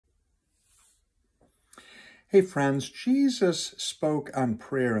Hey friends, Jesus spoke on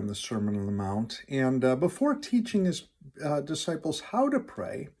prayer in the Sermon on the Mount, and before teaching his disciples how to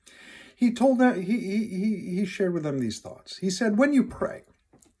pray, he told them he shared with them these thoughts. He said, "When you pray,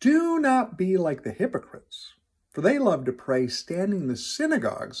 do not be like the hypocrites, for they love to pray standing in the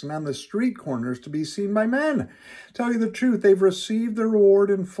synagogues and on the street corners to be seen by men. Tell you the truth, they've received their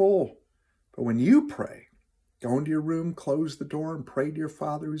reward in full. But when you pray, go into your room, close the door, and pray to your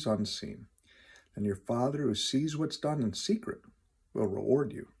Father who's unseen. And your Father who sees what's done in secret will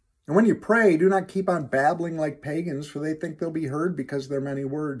reward you. And when you pray, do not keep on babbling like pagans, for they think they'll be heard because of their many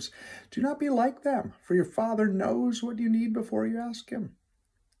words. Do not be like them, for your Father knows what you need before you ask him.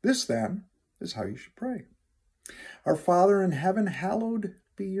 This, then, is how you should pray. Our Father in heaven, hallowed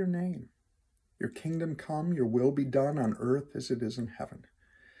be your name. Your kingdom come, your will be done on earth as it is in heaven.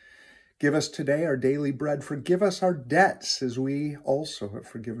 Give us today our daily bread. Forgive us our debts as we also have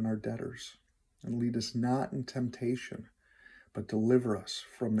forgiven our debtors. And lead us not in temptation, but deliver us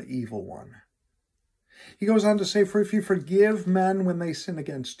from the evil one." He goes on to say, "For if you forgive men when they sin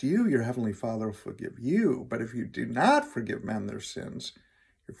against you, your heavenly Father will forgive you. But if you do not forgive men their sins,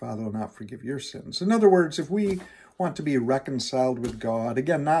 your Father will not forgive your sins." In other words, if we want to be reconciled with God,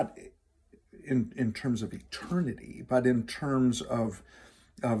 again, not in terms of eternity, but in terms of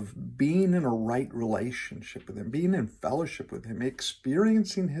being in a right relationship with him, being in fellowship with him,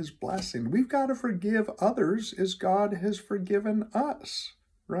 experiencing his blessing, we've got to forgive others as God has forgiven us,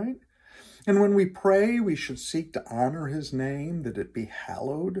 right? And when we pray, we should seek to honor his name, that it be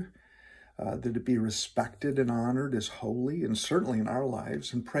hallowed, that it be respected and honored as holy, and certainly in our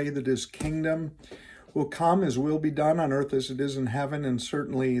lives, and pray that his kingdom will come, his will be done on earth as it is in heaven, and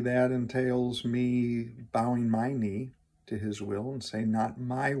certainly that entails me bowing my knee to his will and say, "Not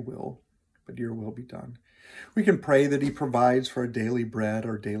my will, but your will be done." We can pray that he provides for our daily bread,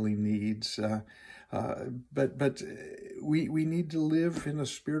 our daily needs, but we need to live in a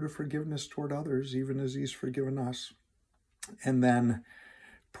spirit of forgiveness toward others, even as he's forgiven us. And then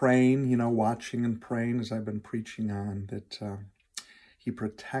praying, watching and praying, as I've been preaching on, that he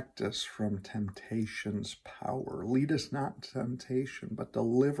protect us from temptation's power. Lead us not into temptation, but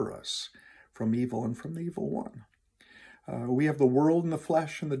deliver us from evil and from the evil one. We have the world and the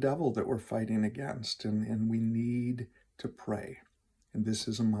flesh and the devil that we're fighting against, and we need to pray. And this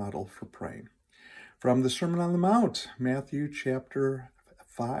is a model for praying. From the Sermon on the Mount, Matthew chapter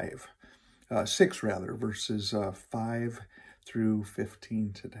 6, verses 5 through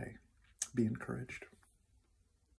 15 today. Be encouraged.